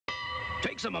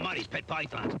Take some of Monty's pet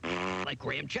pythons. Like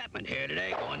Graham Chapman here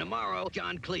today, going tomorrow.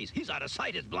 John Cleese, he's out of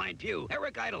sight as Blind Pew.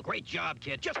 Eric Idle, great job,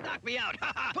 kid. Just knocked me out.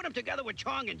 Put him together with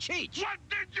Chong and Cheech. What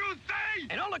did you say?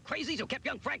 And all the crazies who kept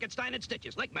young Frankenstein in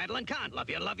stitches, like Madeline Kahn. Love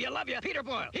you, love you, love you. Peter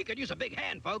Boyle, he could use a big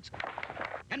hand, folks.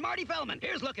 And Marty Feldman,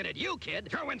 here's looking at you, kid.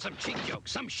 Throw in some cheap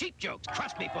jokes, some sheep jokes.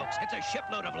 Trust me, folks, it's a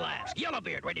shipload of laughs.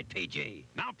 Yellowbeard, rated PG.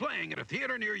 Now playing at a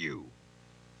theater near you.